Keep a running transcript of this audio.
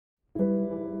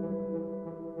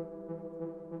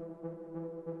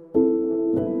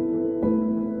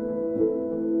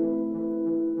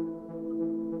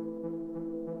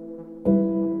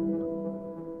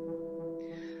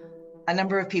A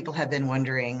number of people have been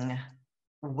wondering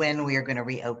when we are going to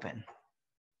reopen.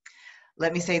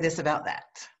 Let me say this about that.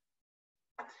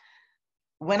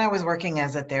 When I was working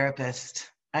as a therapist,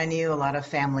 I knew a lot of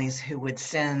families who would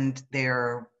send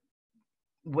their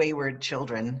wayward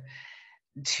children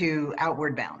to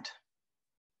Outward Bound.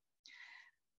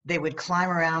 They would climb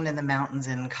around in the mountains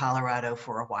in Colorado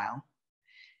for a while.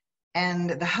 And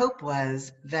the hope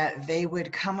was that they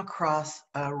would come across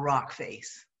a rock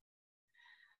face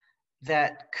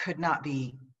that could not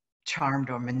be charmed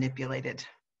or manipulated,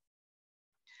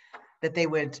 that they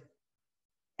would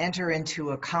enter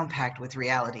into a compact with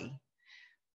reality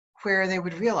where they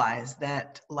would realize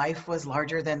that life was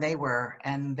larger than they were,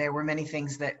 and there were many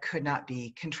things that could not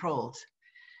be controlled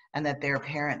and that their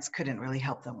parents couldn't really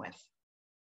help them with.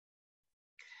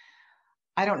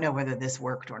 I don't know whether this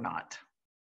worked or not,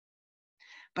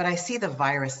 but I see the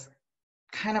virus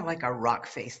kind of like a rock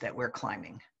face that we're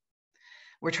climbing.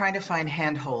 We're trying to find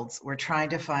handholds. We're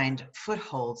trying to find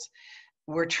footholds.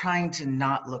 We're trying to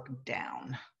not look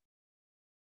down.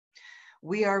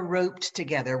 We are roped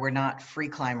together. We're not free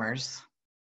climbers.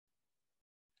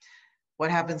 What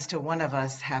happens to one of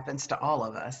us happens to all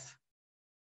of us.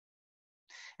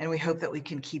 And we hope that we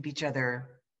can keep each other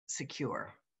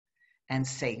secure and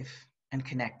safe and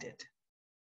connected.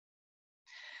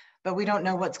 But we don't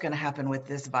know what's going to happen with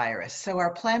this virus. So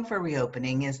our plan for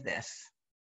reopening is this.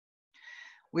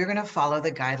 We're going to follow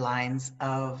the guidelines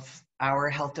of our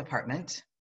health department.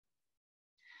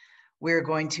 We're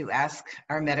going to ask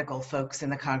our medical folks in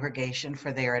the congregation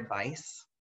for their advice.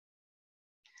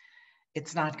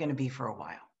 It's not going to be for a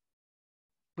while.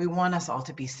 We want us all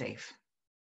to be safe.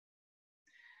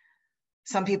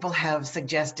 Some people have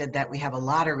suggested that we have a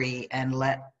lottery and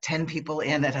let 10 people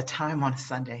in at a time on a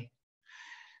Sunday.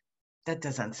 That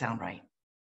doesn't sound right.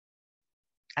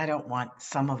 I don't want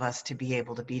some of us to be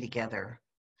able to be together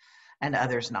and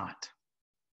others not.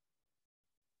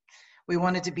 We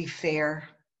want it to be fair.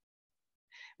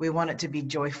 We want it to be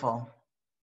joyful.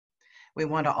 We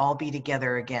want to all be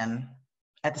together again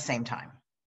at the same time.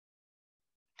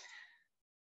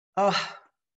 Oh,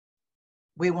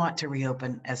 we want to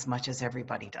reopen as much as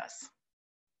everybody does.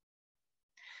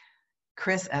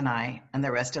 Chris and I and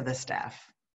the rest of the staff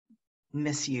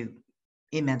miss you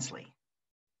immensely.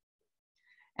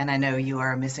 And I know you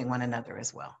are missing one another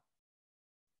as well.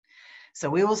 So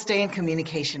we will stay in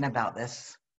communication about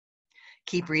this.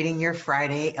 Keep reading your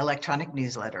Friday electronic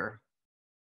newsletter.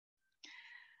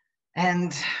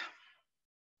 And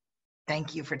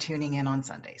thank you for tuning in on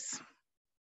Sundays.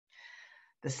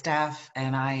 The staff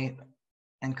and I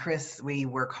and Chris, we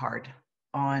work hard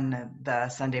on the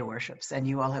Sunday worships, and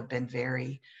you all have been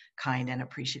very kind and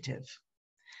appreciative.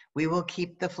 We will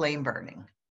keep the flame burning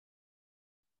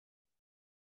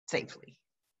safely.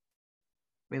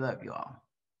 We love you all.